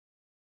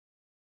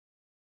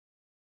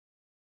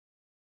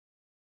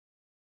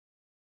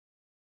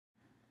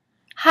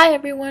Hi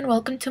everyone,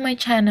 welcome to my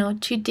channel.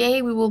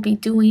 Today we will be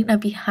doing a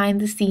behind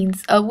the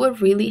scenes of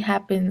what really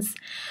happens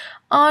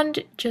on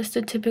just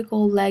a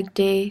typical leg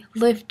day,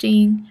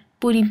 lifting,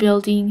 booty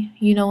building,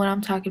 you know what I'm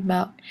talking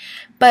about.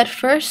 But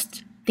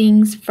first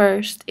things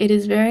first, it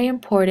is very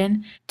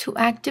important to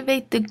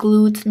activate the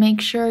glutes, make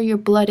sure your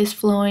blood is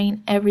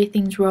flowing,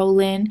 everything's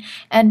rolling.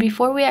 And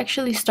before we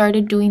actually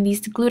started doing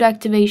these glute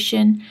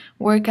activation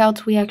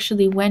workouts, we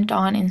actually went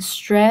on and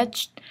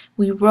stretched,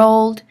 we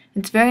rolled.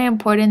 It's very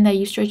important that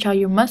you stretch out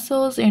your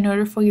muscles in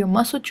order for your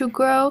muscle to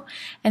grow.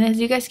 And as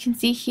you guys can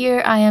see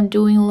here, I am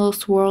doing little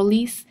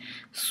swirlies.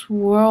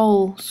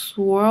 Swirl,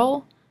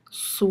 swirl,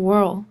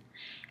 swirl.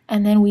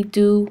 And then we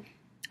do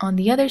on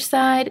the other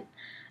side.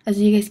 As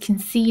you guys can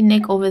see,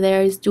 Nick over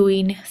there is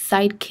doing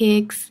side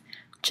kicks.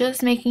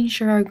 Just making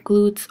sure our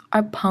glutes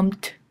are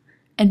pumped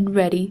and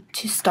ready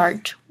to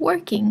start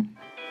working.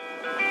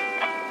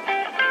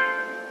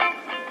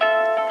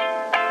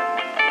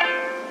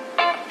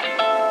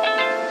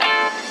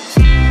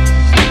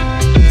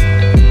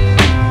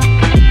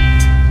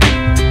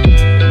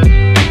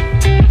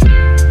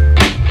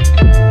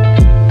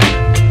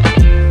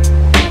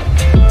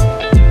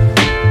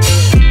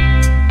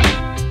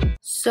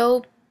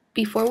 So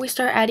before we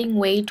start adding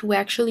weight, we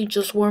actually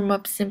just warm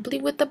up simply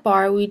with the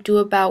bar. We do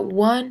about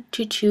 1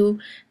 to 2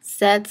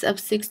 sets of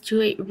 6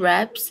 to 8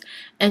 reps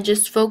and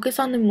just focus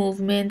on the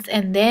movements,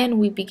 and then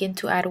we begin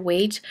to add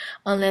weight.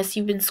 Unless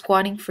you've been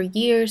squatting for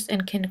years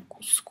and can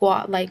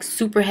squat like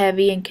super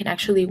heavy and can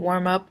actually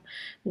warm up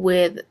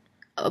with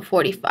a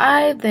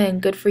 45, then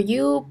good for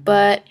you.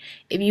 But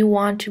if you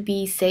want to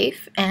be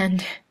safe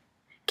and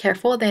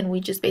careful, then we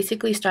just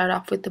basically start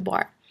off with the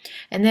bar.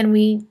 And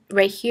then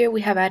right here we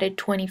have added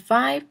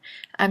 25.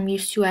 I'm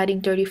used to adding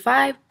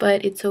 35,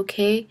 but it's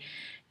okay,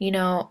 you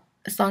know,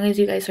 as long as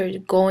you guys are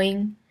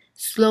going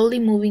slowly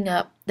moving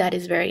up. That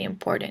is very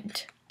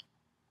important.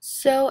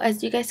 So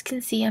as you guys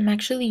can see, I'm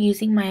actually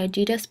using my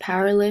Adidas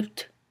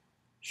Powerlift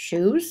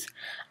shoes.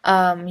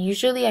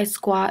 Usually I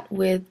squat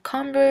with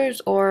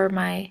Converse or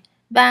my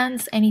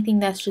Vans, anything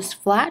that's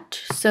just flat,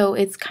 so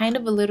it's kind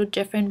of a little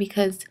different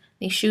because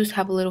these shoes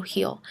have a little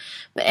heel.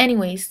 But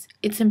anyways,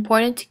 it's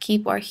important to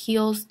keep our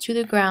heels to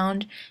the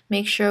ground,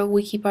 make sure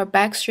we keep our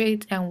back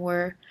straight, and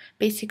we're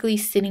basically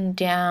sitting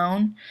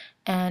down.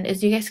 And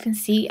as you guys can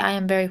see, I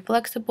am very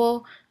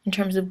flexible in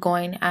terms of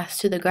going ass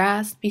to the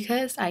grass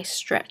because I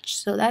stretch,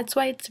 so that's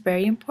why it's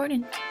very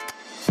important.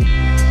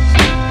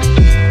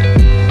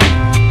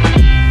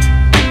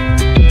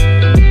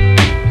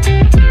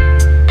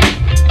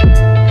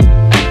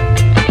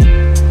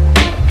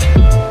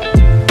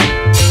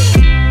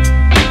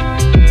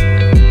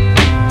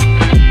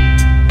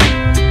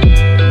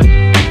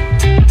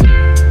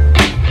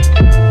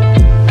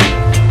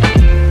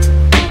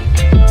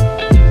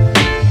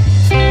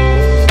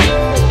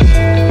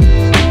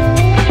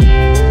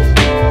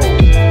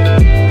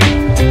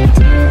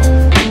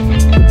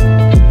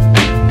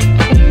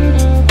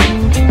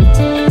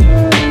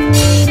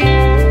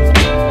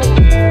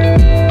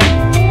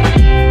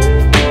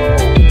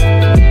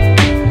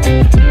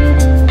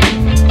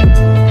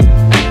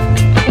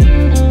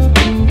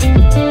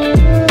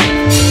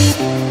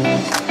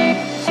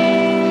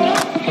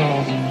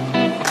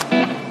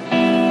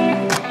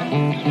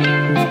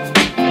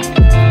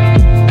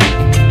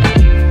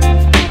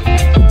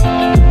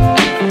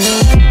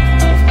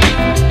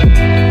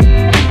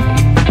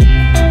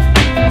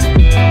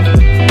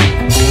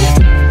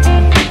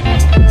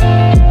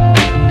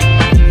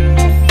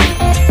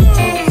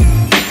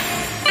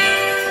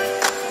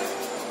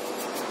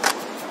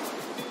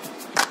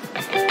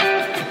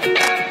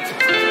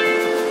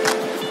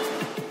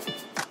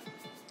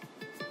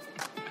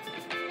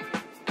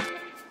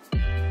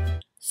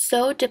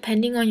 So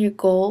depending on your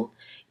goal,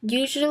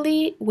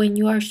 usually when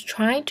you are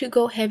trying to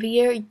go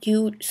heavier,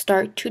 you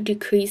start to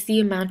decrease the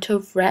amount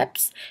of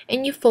reps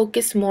and you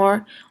focus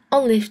more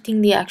on lifting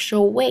the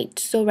actual weight.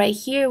 So right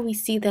here we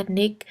see that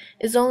Nick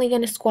is only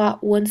going to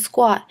squat 1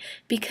 squat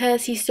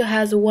because he still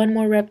has 1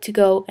 more rep to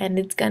go and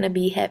it's going to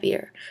be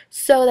heavier.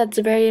 So that's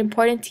very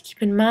important to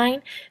keep in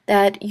mind,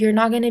 that you're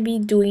not going to be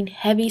doing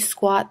heavy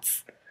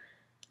squats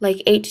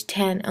like 8 to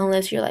 10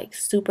 unless you're like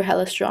super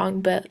hella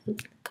strong. But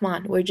come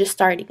on, we're just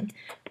starting.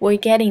 We're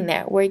getting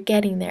there,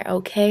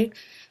 okay?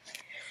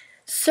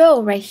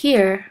 So right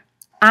here,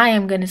 I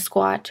am gonna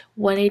squat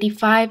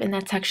 185, and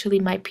that's actually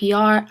my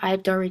PR.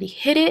 I've already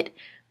hit it,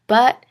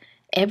 but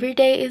every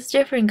day is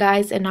different,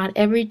 guys, and not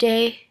every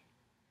day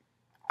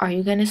are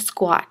you gonna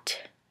squat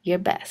your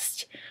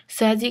best.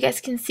 So as you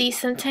guys can see,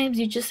 sometimes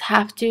you just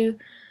have to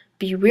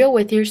be real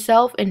with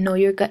yourself and know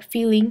your gut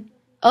feeling.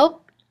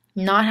 Oh,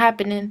 not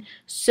happening.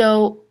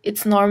 So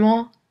it's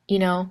normal, you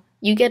know,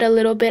 you get a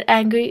little bit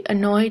angry,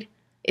 annoyed,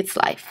 it's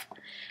life.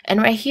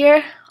 And right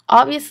here,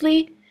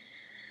 obviously,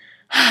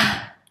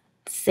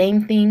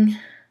 same thing,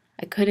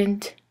 I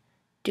couldn't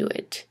do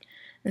it.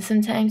 And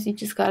sometimes you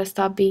just gotta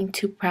stop being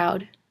too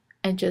proud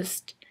and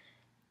just,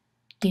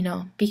 you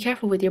know, be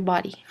careful with your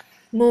body.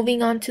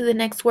 Moving on to the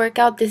next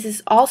workout, this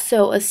is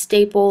also a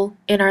staple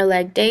in our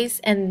leg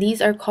days, and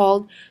these are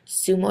called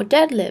sumo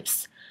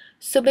deadlifts.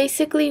 So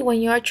basically, when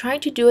you are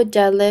trying to do a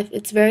deadlift,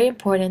 it's very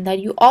important that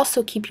you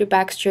also keep your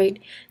back straight,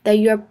 that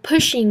you are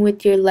pushing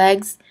with your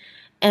legs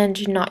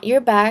and not your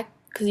back,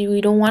 because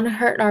we don't want to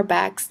hurt our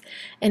backs.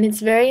 And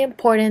it's very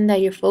important that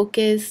you're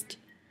focused,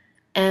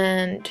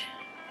 and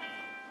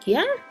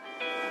yeah.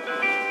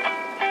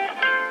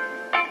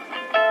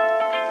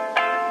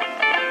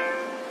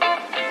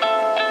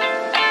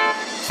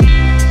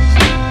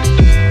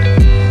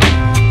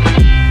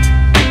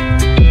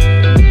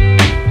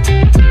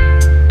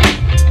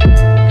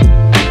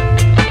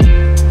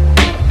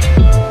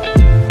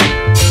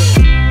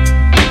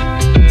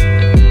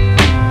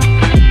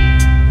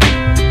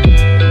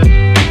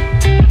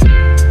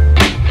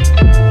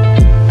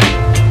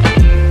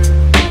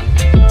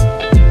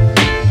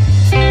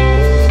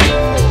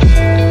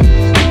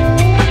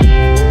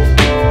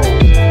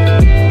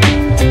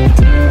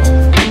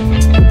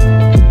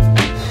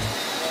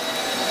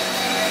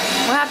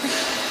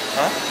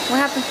 What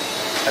happened?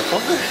 I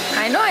told her.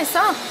 I know, I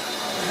saw.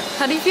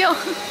 How do you feel? I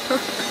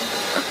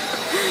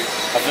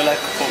feel like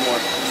a couple more,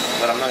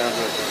 but I'm not gonna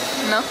do it.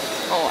 No?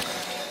 Oh.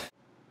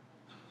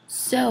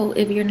 So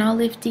if you're not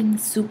lifting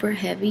super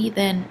heavy,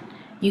 then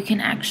you can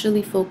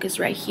actually focus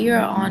right here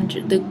on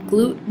the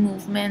glute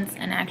movements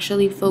and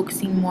actually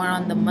focusing more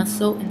on the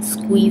muscle and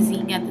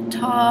squeezing at the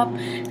top,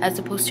 as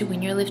opposed to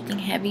when you're lifting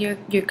heavier,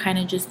 you're kind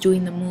of just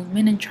doing the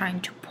movement and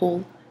trying to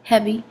pull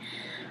heavy.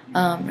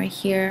 Right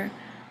here,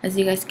 as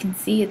you guys can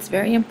see, it's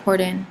very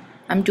important.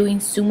 I'm doing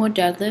sumo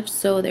deadlifts,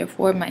 so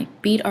therefore my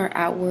feet are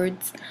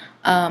outwards,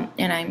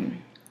 and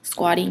I'm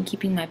squatting,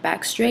 keeping my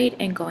back straight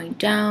and going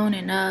down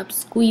and up,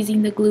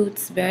 squeezing the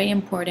glutes. Very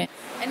important.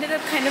 Ended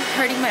up kind of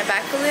hurting my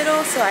back a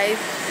little, so I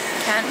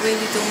can't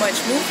really do much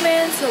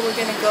movement, so we're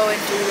gonna go and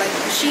do like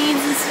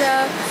machines and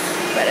stuff.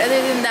 But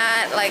other than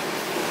that, like,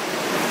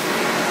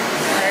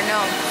 I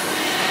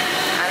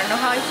don't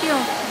know how I feel,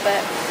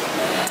 but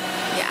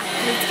yeah,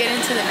 let's get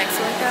into the next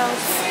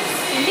workouts.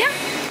 And yeah,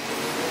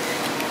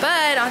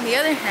 but on the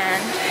other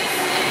hand,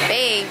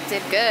 babe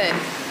did good.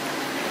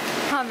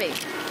 Huh, babe?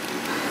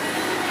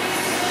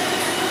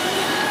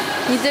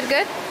 You did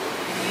good?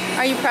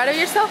 Are you proud of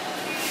yourself?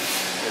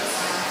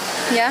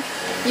 Yeah?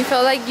 You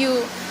feel like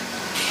you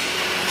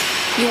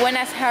went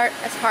as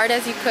hard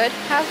as you could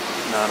have?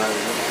 No, not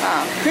really.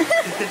 Oh.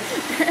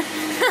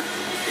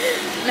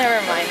 Never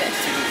mind it.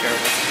 Taking care of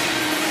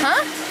myself. Huh?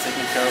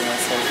 Taking care of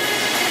myself.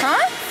 Huh?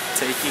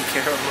 Taking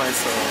care of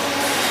myself.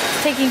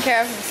 Taking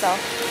care of himself.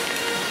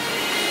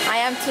 I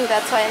am too,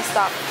 that's why I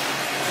stopped.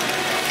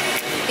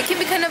 It can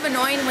be kind of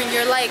annoying when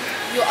you're like,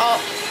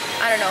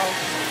 I don't know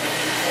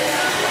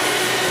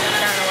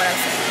what I'm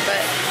saying,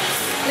 but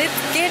let's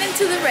get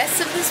into the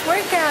rest of this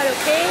workout,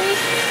 okay?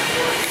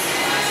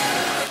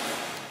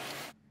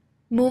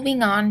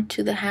 Moving on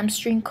to the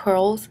hamstring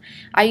curls,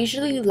 I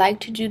usually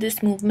like to do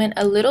this movement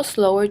a little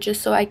slower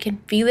just so I can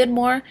feel it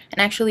more and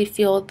actually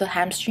feel the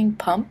hamstring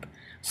pump.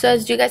 So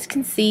as you guys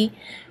can see,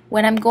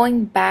 when I'm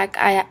going back,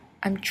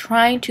 I'm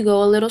trying to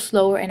go a little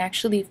slower and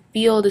actually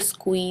feel the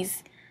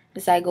squeeze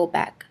as I go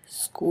back.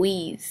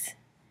 Squeeze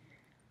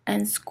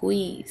and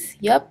squeeze.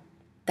 Yep,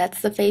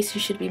 that's the face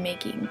you should be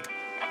making.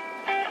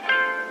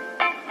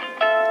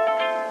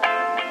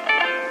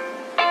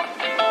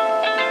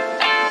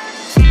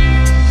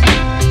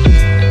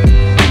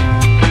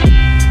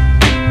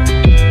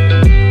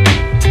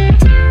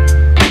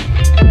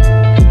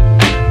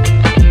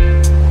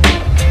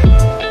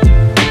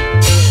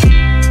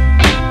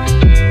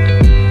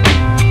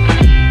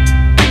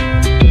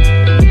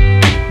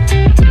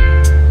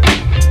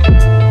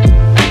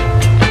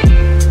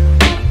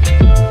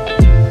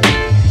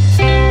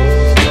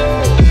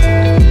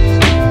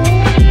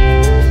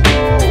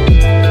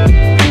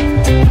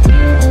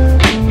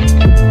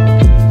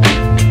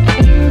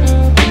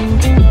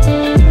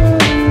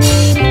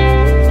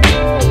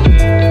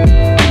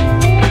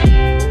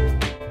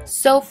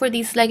 So for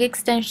these leg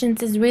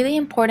extensions, it's really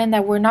important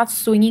that we're not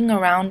swinging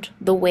around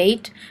the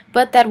weight,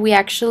 but that we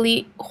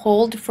actually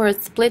hold for a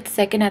split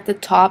second at the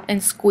top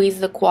and squeeze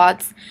the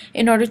quads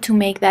in order to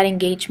make that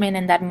engagement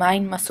and that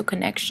mind-muscle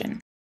connection.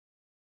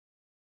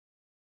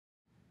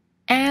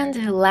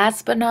 And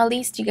last but not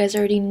least, you guys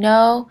already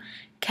know,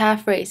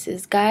 calf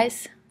raises.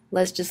 Guys,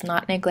 let's just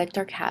not neglect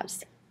our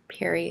calves,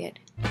 period.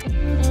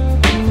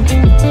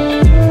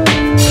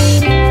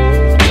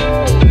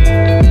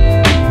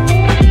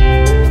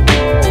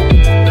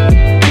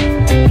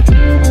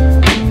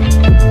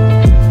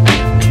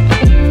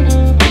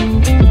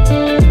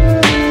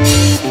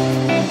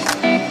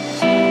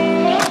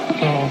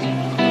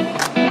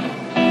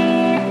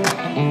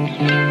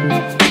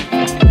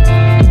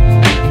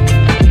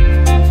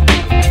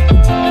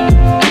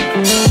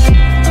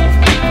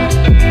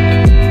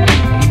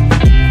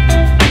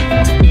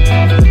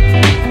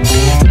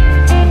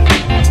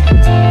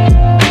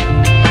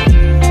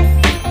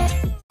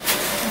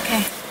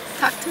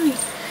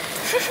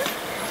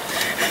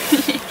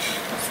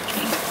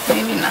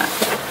 Maybe not.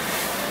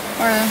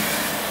 Or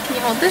can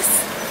you hold this?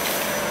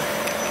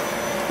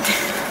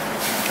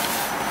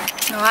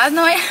 No, I have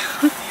no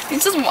idea.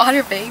 It's just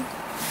water, babe.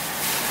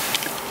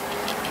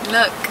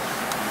 Look.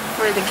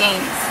 for the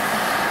gains.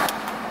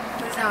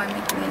 This is how I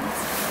make gains.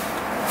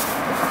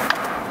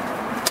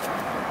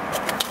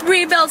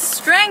 Rebuild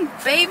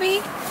strength,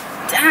 baby.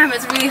 Damn,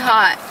 it's really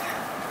hot.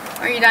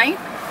 Are you dying?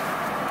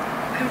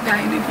 I'm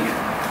dying in here.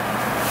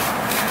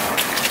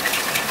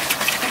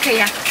 Okay,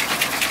 yeah.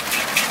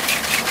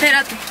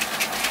 Espérate.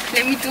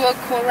 Let me do a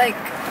cool like.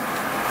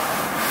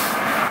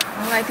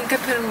 Oh, I think I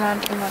put a lot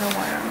of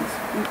water on this.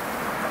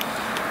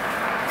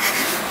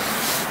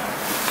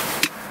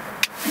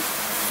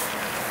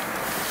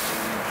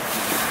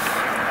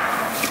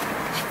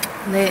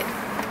 Lit.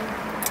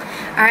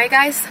 Alright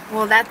guys,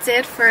 well that's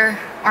it for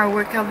our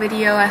workout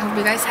video. I hope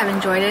you guys have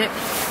enjoyed it.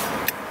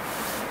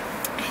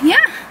 And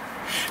yeah,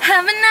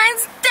 have a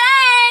nice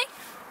day.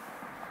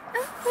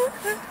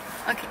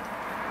 Okay.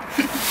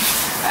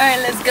 Alright,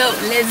 let's go.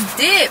 Let's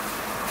dip.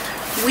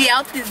 We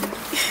out this